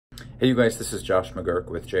Hey you guys, this is Josh McGurk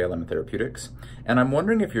with JLM Therapeutics, and I'm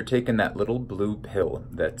wondering if you're taking that little blue pill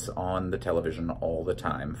that's on the television all the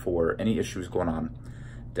time for any issues going on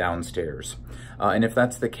downstairs. And if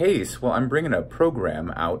that's the case, well, I'm bringing a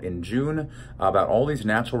program out in June about all these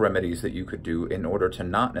natural remedies that you could do in order to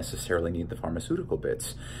not necessarily need the pharmaceutical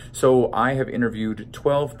bits. So I have interviewed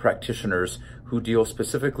 12 practitioners who deal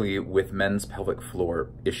specifically with men's pelvic floor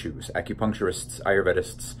issues: acupuncturists,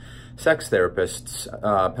 Ayurvedists, sex therapists,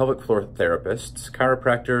 pelvic floor therapists,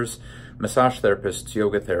 chiropractors, massage therapists,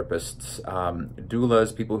 yoga therapists,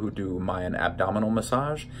 doulas, people who do Mayan abdominal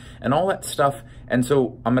massage, and all that stuff. And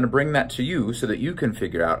so I'm going to bring that to you so that you can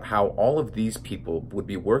figure out how all of these people would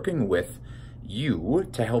be working with you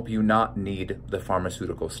to help you not need the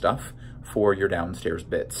pharmaceutical stuff for your downstairs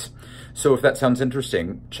bits. So if that sounds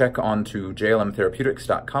interesting, check on to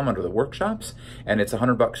jlmtherapeutics.com under the workshops, and it's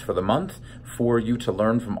 $100 for the month for you to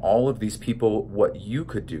learn from all of these people what you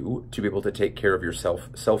could do to be able to take care of yourself,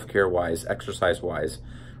 self-care wise, exercise wise,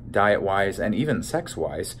 diet wise, and even sex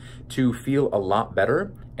wise, to feel a lot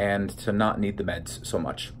better and to not need the meds so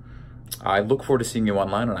much. I look forward to seeing you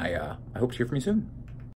online, and I hope to hear from you soon.